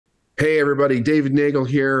Hey, everybody, David Neagle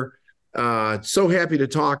here. So happy to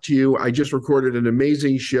talk to you. I just recorded an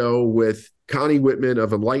amazing show with Connie Whitman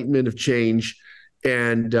of Enlightenment of Change.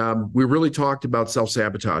 And we really talked about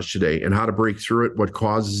self-sabotage today and how to break through it, what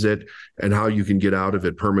causes it, and how you can get out of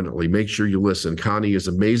it permanently. Make sure you listen. Connie is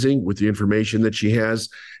amazing with the information that she has,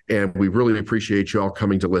 and we really appreciate you all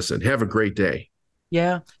coming to listen. Have a great day.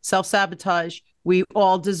 Yeah, self-sabotage. We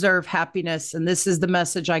all deserve happiness. And this is the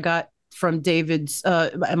message I got from David's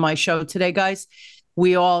and my show today, guys.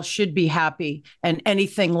 We all should be happy, and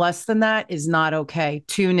anything less than that is not okay.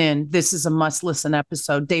 Tune in. This is a must-listen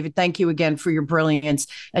episode. David, thank you again for your brilliance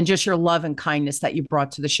and just your love and kindness that you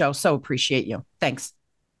brought to the show. So appreciate you. Thanks.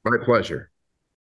 My pleasure.